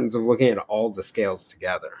importance of looking at all the scales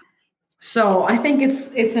together? So I think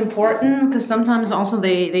it's important because sometimes also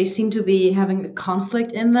they seem to be having a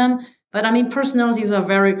conflict in them. But I mean, personalities are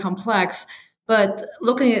very complex. But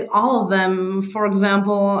looking at all of them, for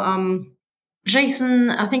example,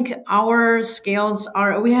 Jason, I think our scales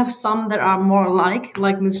we have some that are more like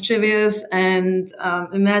mischievous and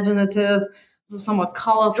imaginative, somewhat Yep.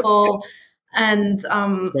 colorful, and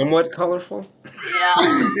Somewhat colorful.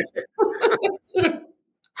 yeah.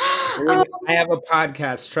 I mean, I have a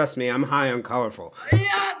podcast. Trust me, I'm high on colorful.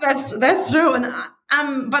 Yeah, that's true.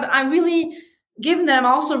 And but I really, given that I'm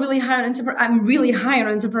also really high on I'm really high on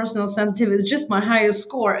interpersonal sensitivity. It's just my highest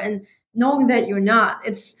score, and knowing that you're not,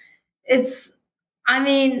 it's. I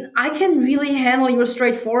mean, I can really handle your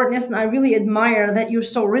straightforwardness, and I really admire that you're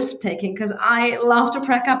so risk taking. Because I love to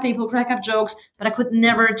crack up people, crack up jokes, but I could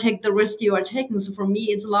never take the risk you are taking. So for me,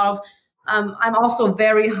 it's a lot of. I'm also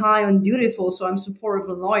very high on dutiful, so I'm supportive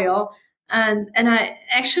and loyal, and I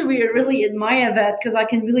actually really admire that because I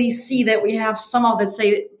can really see that we have some of, let's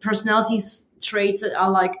say, personality traits that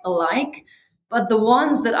are like alike, but the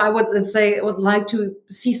ones that I would, let's say, would like to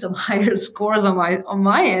see some higher scores on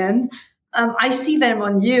my end. I see them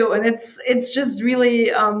on you, and it's just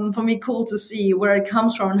really for me cool to see where it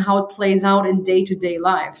comes from and how it plays out in day-to-day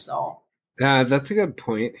life. So That's a good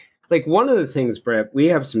point. Like one of the things, Brett, we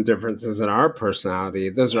have some differences in our personality.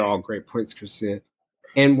 Those are all great points, Christina.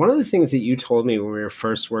 And one of the things that you told me when we were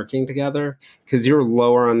first working together, because you're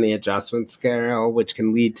lower on the adjustment scale, which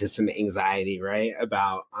can lead to some anxiety, right?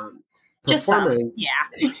 About Just some, performance.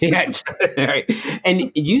 yeah. Yeah. Right. And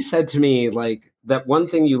you said to me, like, that one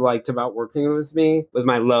thing you liked about working with me with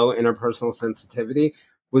my low interpersonal sensitivity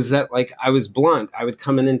was that, like, I was blunt. I would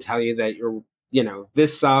come in and tell you that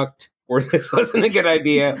this sucked or this wasn't a good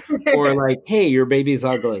idea or like, hey, your baby's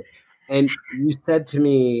ugly. And you said to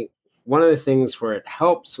me, one of the things where it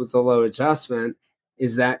helps with the low adjustment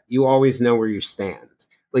is that you always know where you stand.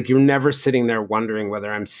 Like you're never sitting there wondering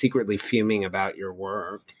whether I'm secretly fuming about your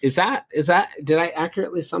work. Is that, did I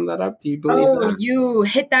accurately sum that up? Do you believe that? You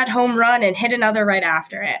hit that home run and hit another right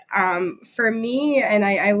after it. For me, and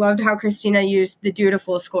I loved how Christina used the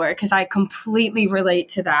dutiful score because I completely relate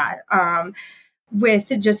to that.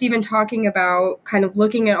 With just even talking about kind of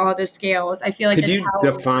looking at all the scales, I feel like could you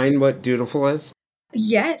define what dutiful is?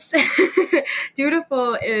 Yes.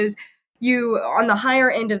 Dutiful is you on the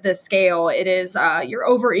higher end of the scale. It is you're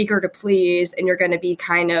over eager to please, and you're going to be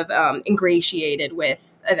kind of ingratiated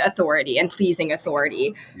with authority and pleasing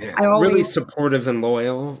authority. Yeah, really supportive and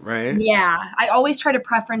loyal, right? Yeah, I always try to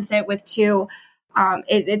preference it with two.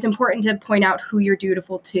 It's important to point out who you're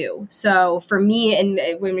dutiful to. So for me,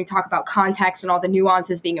 and when we talk about context and all the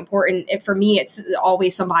nuances being important, for me, it's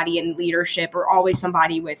always somebody in leadership or always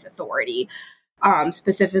somebody with authority.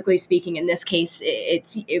 Specifically speaking, in this case,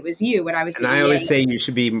 it was you when I was. And I always say you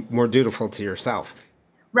should be more dutiful to yourself.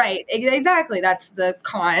 Right, exactly. That's the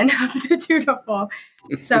con of the dutiful.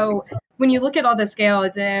 So when you look at all the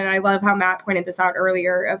scales, and I love how Matt pointed this out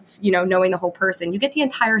earlier of knowing the whole person, you get the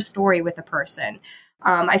entire story with a person.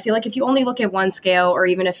 I feel like if you only look at one scale or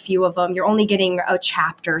even a few of them, you're only getting a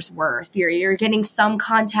chapter's worth. You're getting some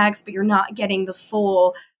context, but you're not getting the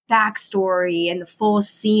full backstory and the full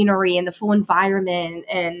scenery and the full environment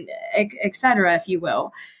and et cetera, if you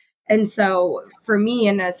will. And so for me,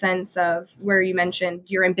 in a sense of where you mentioned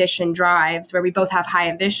your ambition drives, where we both have high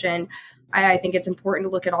ambition, I think it's important to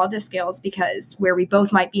look at all the scales because where we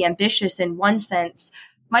both might be ambitious in one sense,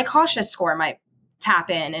 my cautious score might tap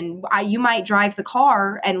in and you might drive the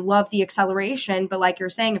car and love the acceleration. But like you're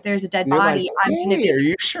saying, if there's a dead body, like, I'm going to be. Are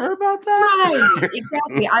you sure about that? Right,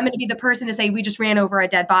 exactly. I'm going to be the person to say, we just ran over a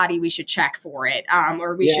dead body. We should check for it.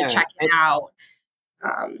 Or we should check it out. So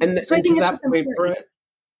I think it's just important.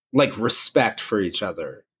 Like respect for each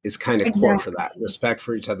other is kind of core for that. Respect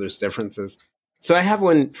for each other's differences. So I have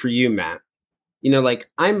one for you, Matt.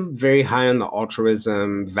 Like I'm very high on the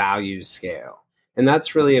altruism value scale. And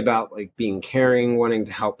that's really about like being caring, wanting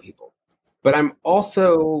to help people. But I'm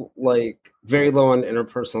also like very low on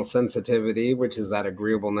interpersonal sensitivity, which is that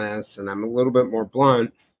agreeableness. And I'm a little bit more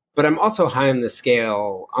blunt. But I'm also high on the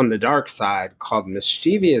scale on the dark side called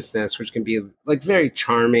mischievousness, which can be like very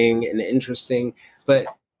charming and interesting, but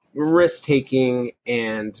risk-taking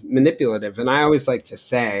and manipulative. And I always like to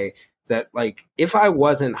say that, like, if I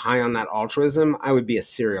wasn't high on that altruism, I would be a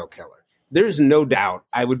serial killer. There's no doubt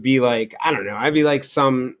I would be like, I don't know, I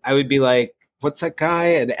would be like, what's that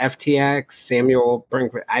guy at FTX, Samuel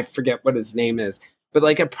Brinkman? I forget what his name is. But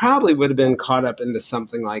like, I probably would have been caught up into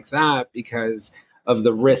something like that because of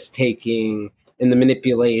the risk-taking and the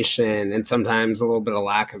manipulation and sometimes a little bit of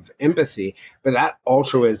lack of empathy. But that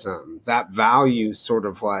altruism, that value sort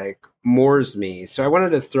of like moors me. So I wanted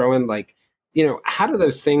to throw in like, how do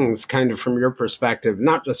those things kind of from your perspective,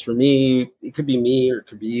 not just for me, it could be me or it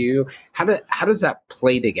could be you. How does that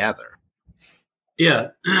play together? Yeah,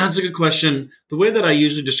 that's a good question. The way that I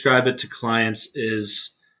usually describe it to clients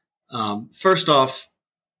is, first off,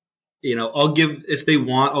 I'll give, if they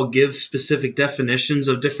want, I'll give specific definitions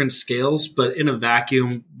of different scales, but in a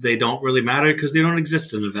vacuum, they don't really matter because they don't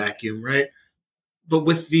exist in a vacuum, right? But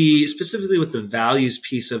specifically with the values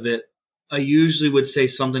piece of it, I usually would say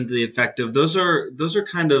something to the effect of those are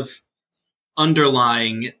kind of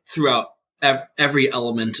underlying throughout every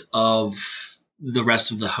element of the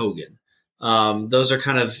rest of the Hogan. Those are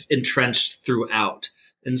kind of entrenched throughout.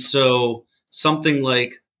 And so something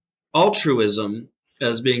like altruism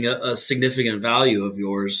as being a significant value of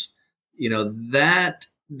yours, that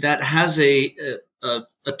has a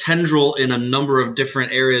tendril in a number of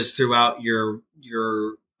different areas throughout your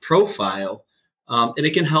profile, and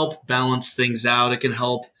it can help balance things out. It can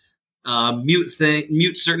help mute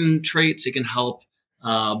certain traits. It can help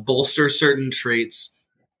bolster certain traits.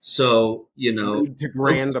 So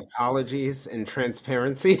Grand apologies and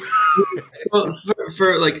transparency. well,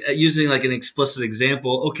 for like using like an explicit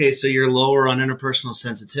example, okay, so you're lower on interpersonal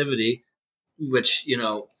sensitivity, which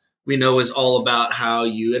we know is all about how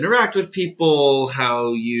you interact with people,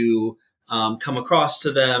 how you come across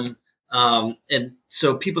to them, and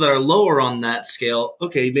so people that are lower on that scale,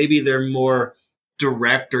 okay, maybe they're more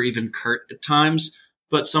direct or even curt at times,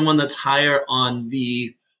 but someone that's higher on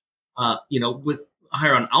the with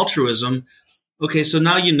higher on altruism. Okay, so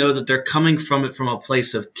now you know that they're coming from it from a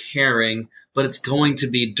place of caring, but it's going to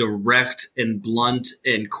be direct and blunt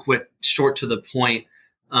and quick, short to the point.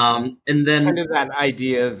 And then Kind of that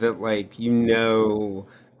idea that, like,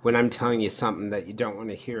 when I'm telling you something that you don't want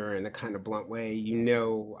to hear in a kind of blunt way,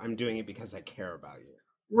 I'm doing it because I care about you.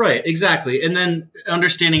 right, exactly. And then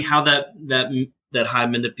understanding how that high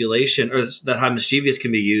manipulation or that high mischievous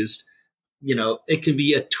can be used. It can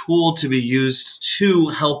be a tool to be used to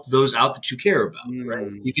help those out that you care about,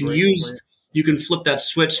 right? You can you can flip that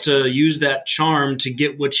switch to use that charm to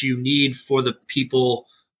get what you need for the people,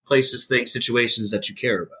 places, things, situations that you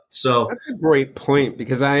care about. So that's a great point,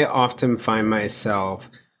 because I often find myself,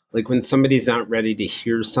 like, when somebody's not ready to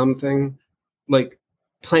hear something, like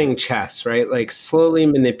playing chess, right? Like slowly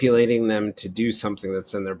manipulating them to do something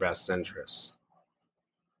that's in their best interest.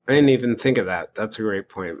 I didn't even think of that. That's a great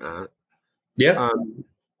point, Matt. yeah,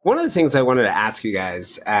 One of the things I wanted to ask you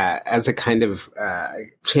guys, as a kind of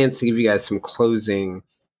chance to give you guys some closing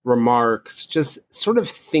remarks, just sort of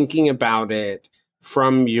thinking about it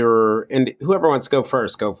from and whoever wants to go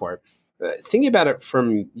first, go for it. Thinking about it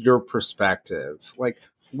from your perspective, like,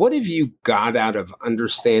 what have you got out of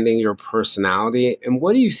understanding your personality, and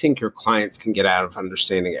what do you think your clients can get out of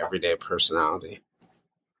understanding everyday personality?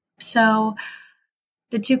 So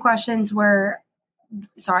the two questions were,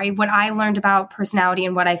 what I learned about personality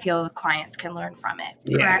and what I feel clients can learn from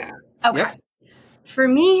it. Correct? Yeah. Okay. Yep. For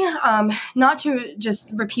me, not to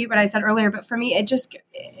just repeat what I said earlier, but for me,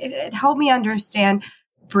 it helped me understand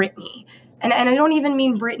Brittany. And I don't even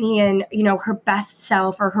mean Brittany and, her best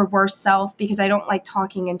self or her worst self, because I don't like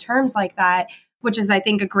talking in terms like that, which is, I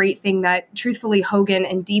think, a great thing that truthfully Hogan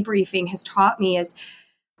and debriefing has taught me is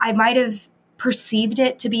I might have perceived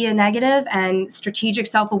it to be a negative, and strategic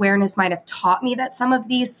self-awareness might have taught me that some of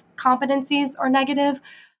these competencies are negative,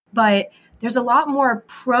 but there's a lot more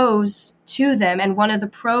pros to them. And one of the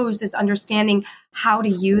pros is understanding how to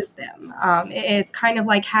use them. It's kind of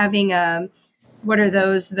like having what are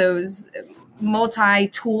those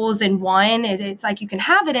multi-tools in one. It's like you can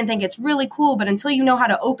have it and think it's really cool, but until you know how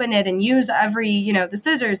to open it and use every, the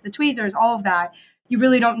scissors, the tweezers, all of that, you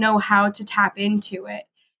really don't know how to tap into it.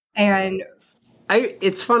 And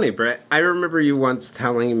it's funny, Brett. I remember you once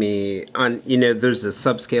telling me there's a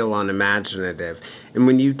subscale on imaginative. And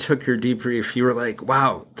when you took your debrief, you were like,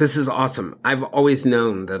 wow, this is awesome. I've always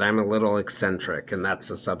known that I'm a little eccentric, and that's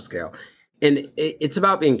a subscale. And it's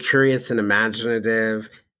about being curious and imaginative.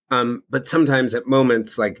 But sometimes at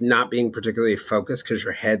moments, like, not being particularly focused because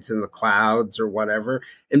your head's in the clouds or whatever,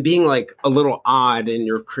 and being like a little odd in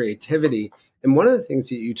your creativity. And one of the things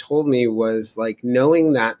that you told me was, like,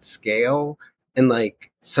 knowing that scale. And,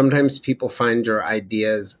 like, sometimes people find your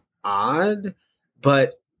ideas odd,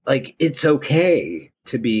 but, like, it's okay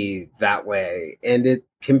to be that way, and it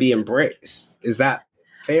can be embraced. Is that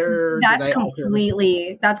fair? That's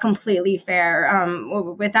completely fair.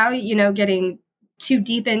 Without, getting too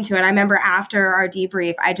deep into it, I remember after our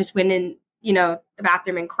debrief, I just went in, the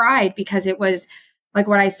bathroom and cried, because it was like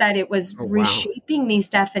what I said, it was reshaping these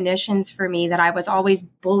definitions for me that I was always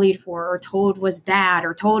bullied for, or told was bad,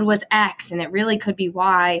 or told was X, and it really could be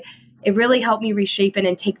Y. It really helped me reshape it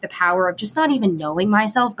and take the power of just not even knowing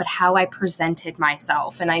myself, but how I presented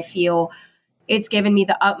myself. And I feel it's given me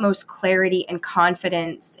the utmost clarity and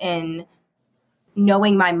confidence in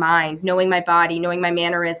knowing my mind, knowing my body, knowing my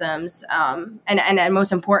mannerisms, and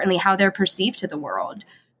most importantly, how they're perceived to the world.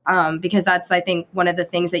 Because that's, I think, one of the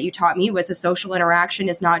things that you taught me was a social interaction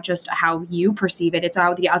is not just how you perceive it, it's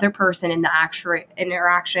how the other person in the actual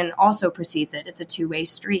interaction also perceives it. It's a two-way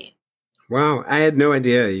street. Wow, I had no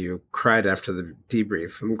idea you cried after the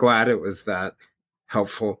debrief. I'm glad it was that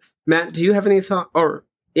helpful. Matt, do you have any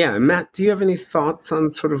Matt, do you have any thoughts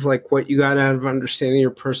on sort of like what you got out of understanding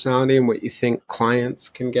your personality and what you think clients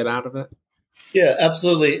can get out of it? Yeah,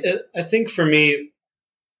 absolutely. I think for me,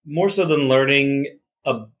 more so than learning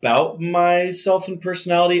about myself and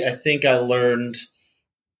personality, I think I learned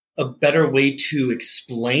a better way to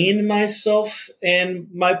explain myself and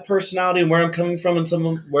my personality and where I'm coming from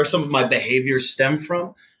and where some of my behaviors stem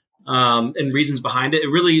from, and reasons behind it. It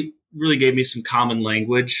really gave me some common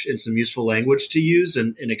language and some useful language to use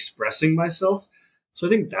in expressing myself. So I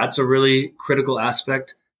think that's a really critical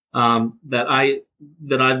aspect that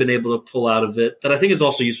I've been able to pull out of it that I think is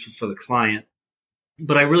also useful for the client.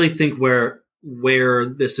 But I really think where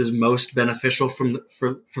this is most beneficial from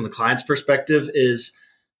the client's perspective is,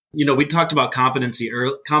 we talked about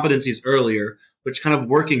competencies earlier, which kind of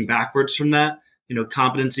working backwards from that,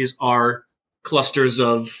 competencies are clusters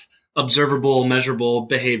of observable, measurable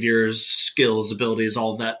behaviors, skills, abilities,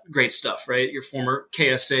 all of that great stuff, right? Your former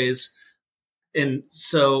KSAs. And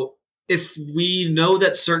so if we know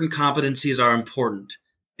that certain competencies are important,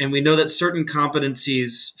 and we know that certain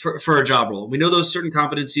competencies for a job role, we know those certain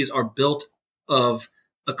competencies are built of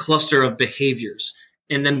a cluster of behaviors,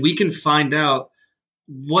 and then we can find out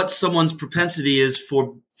what someone's propensity is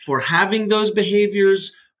for having those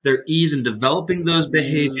behaviors, their ease in developing those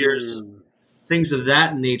behaviors, things of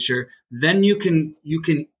that nature. Then you can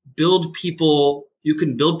build people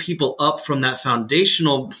up from that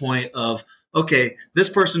foundational point of, okay, this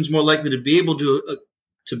person's more likely to be able to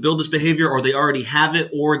build this behavior, or they already have it,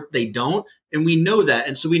 or they don't. And we know that.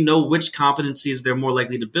 And so we know which competencies they're more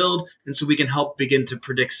likely to build. And so we can help begin to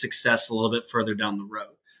predict success a little bit further down the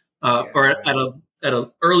road, or at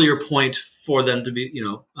an earlier point for them to be,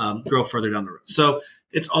 grow further down the road. So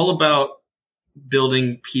it's all about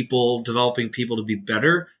building people, developing people to be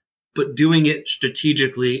better, but doing it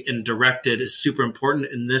strategically and directed is super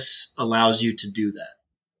important. And this allows you to do that.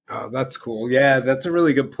 Oh, that's cool. Yeah, that's a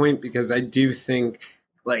really good point, because I do think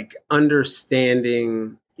like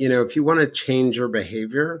understanding, if you want to change your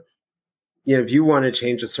behavior, if you want to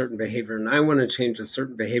change a certain behavior and I want to change a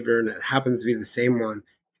certain behavior and it happens to be the same one,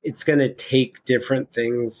 it's going to take different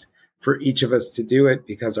things for each of us to do it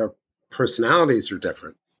because our personalities are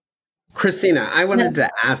different. Christina, I wanted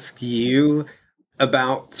to ask you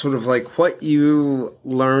about sort of like what you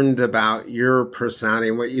learned about your personality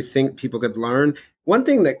and what you think people could learn. One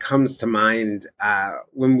thing that comes to mind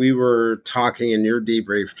when we were talking in your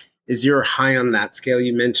debrief is you're high on that scale.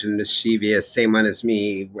 You mentioned mischievous, same one as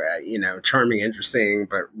me, charming, interesting,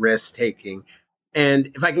 but risk-taking. And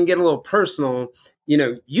if I can get a little personal,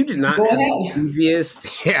 you did not have the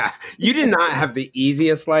easiest. Yeah, you did not have the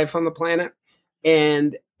easiest life on the planet.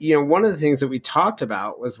 And one of the things that we talked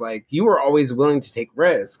about was like you were always willing to take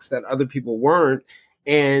risks that other people weren't.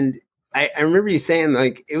 And I remember you saying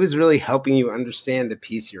like it was really helping you understand a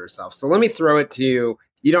piece of yourself. So let me throw it to you.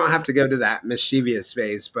 You don't have to go to that mischievous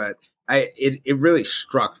space, but it really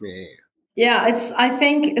struck me. Yeah, I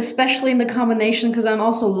think especially in the combination, because I'm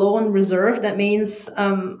also low on reserve. That means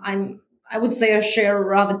I would say I share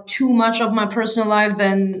rather too much of my personal life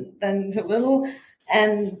than too little.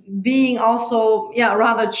 And being also,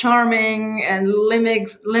 rather charming and limit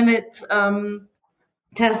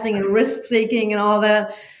testing and risk taking and all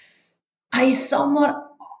that, I somewhat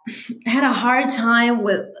had a hard time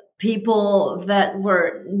with people that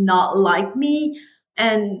were not like me.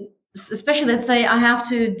 And especially, let's say I have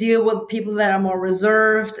to deal with people that are more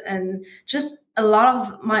reserved and just a lot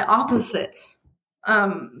of my opposites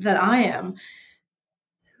that I am.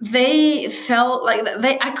 They felt like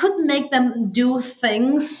I couldn't make them do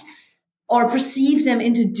things or perceive them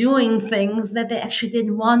into doing things that they actually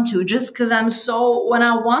didn't want to, just because when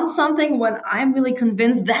I want something, when I'm really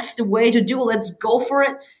convinced that's the way to do it, let's go for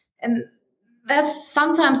it. And that's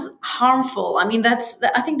sometimes harmful. I mean,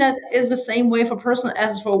 I think that is the same way for personal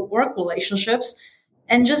as for work relationships.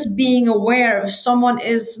 And just being aware if someone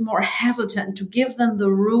is more hesitant, to give them the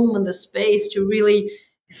room and the space to really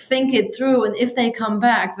think it through. And if they come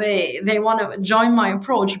back, they want to join my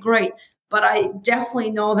approach, great. But I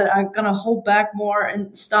definitely know that I'm going to hold back more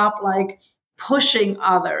and stop like pushing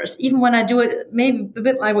others. Even when I do it, maybe a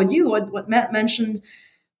bit like what Matt mentioned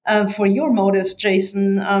for your motives,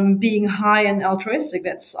 Jason, being high and altruistic,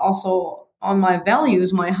 that's also on my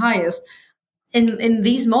values, my highest. in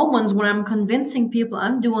these moments when I'm convincing people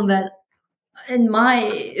I'm doing that in my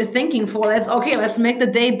thinking for let's make the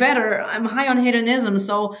day better. I'm high on hedonism,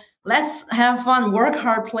 so let's have fun, work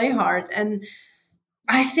hard, play hard. And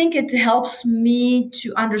I think it helps me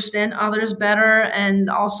to understand others better and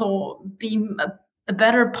also be a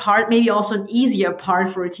better part, maybe also an easier part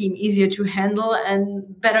for a team, easier to handle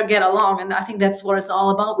and better get along. And I think that's what it's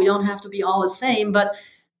all about. We don't have to be all the same, but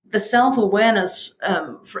the self-awareness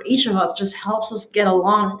for each of us just helps us get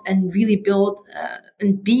along and really build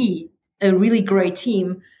and be a really great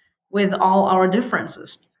team with all our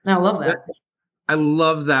differences. And I love that. I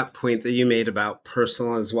love that point that you made about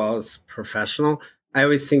personal as well as professional. I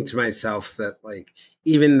always think to myself that, like,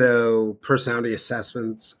 even though personality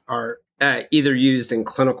assessments are either used in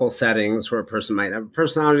clinical settings where a person might have a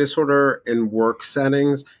personality disorder, in work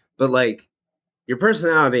settings, but like your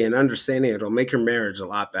personality and understanding it will make your marriage a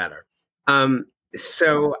lot better.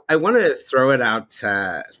 So I wanted to throw it out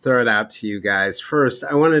to you guys. First,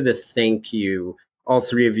 I wanted to thank you, all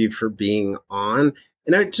three of you, for being on.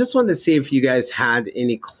 And I just wanted to see if you guys had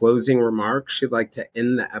any closing remarks you'd like to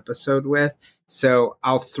end the episode with. So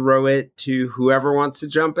I'll throw it to whoever wants to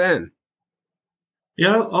jump in.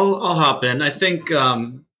 Yeah, I'll hop in. I think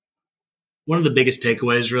one of the biggest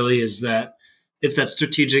takeaways really is that it's that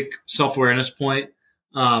strategic self-awareness point.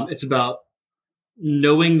 It's about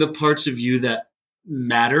knowing the parts of you that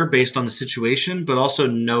matter based on the situation, but also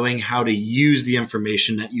knowing how to use the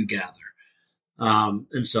information that you gather.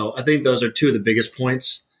 And so I think those are two of the biggest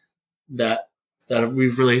points that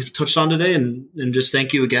we've really touched on today. And just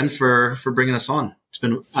thank you again for bringing us on. It's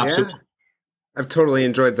been absolutely. Yeah. I've totally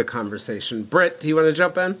enjoyed the conversation. Britt, do you want to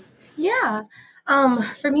jump in? Yeah.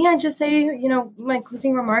 For me, I'd just say, my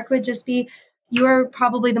closing remark would just be, you are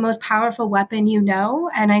probably the most powerful weapon you know.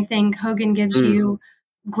 And I think Hogan gives you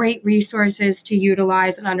great resources to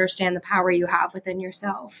utilize and understand the power you have within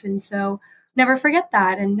yourself. And so never forget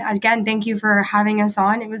that. And again, thank you for having us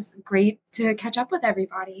on. It was great to catch up with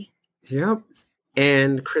everybody. Yep.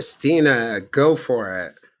 And Christina, go for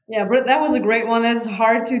it. Yeah, Britt, that was a great one. It's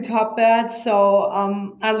hard to top that.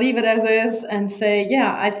 So I'll leave it as is and say,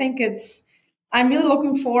 yeah, I think I'm really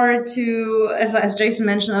looking forward to, as Jason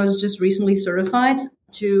mentioned, I was just recently certified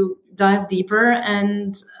to dive deeper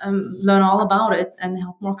and learn all about it and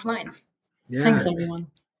help more clients. Yeah. Thanks, everyone.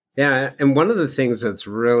 Yeah. And one of the things that's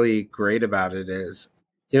really great about it is,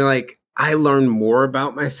 I learn more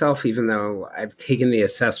about myself, even though I've taken the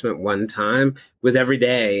assessment one time, with every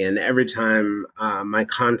day and every time my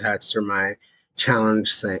contacts or my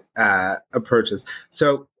challenge approaches.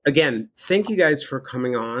 So again, thank you guys for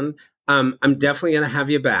coming on. I'm definitely going to have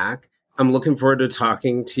you back. I'm looking forward to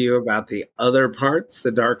talking to you about the other parts,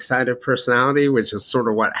 the dark side of personality, which is sort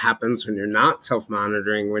of what happens when you're not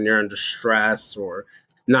self-monitoring, when you're under stress or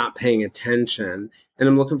not paying attention. And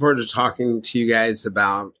I'm looking forward to talking to you guys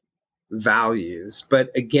about values.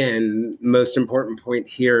 But again, most important point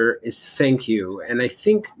here is thank you. And I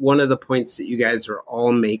think one of the points that you guys are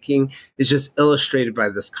all making is just illustrated by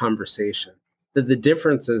this conversation, that the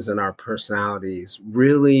differences in our personalities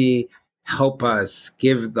really help us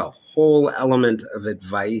give the whole element of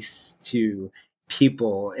advice to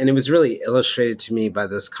people. And it was really illustrated to me by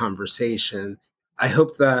this conversation. I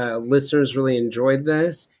hope the listeners really enjoyed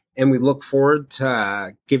this. And we look forward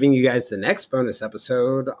to giving you guys the next bonus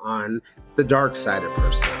episode on the dark side of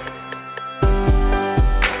personality.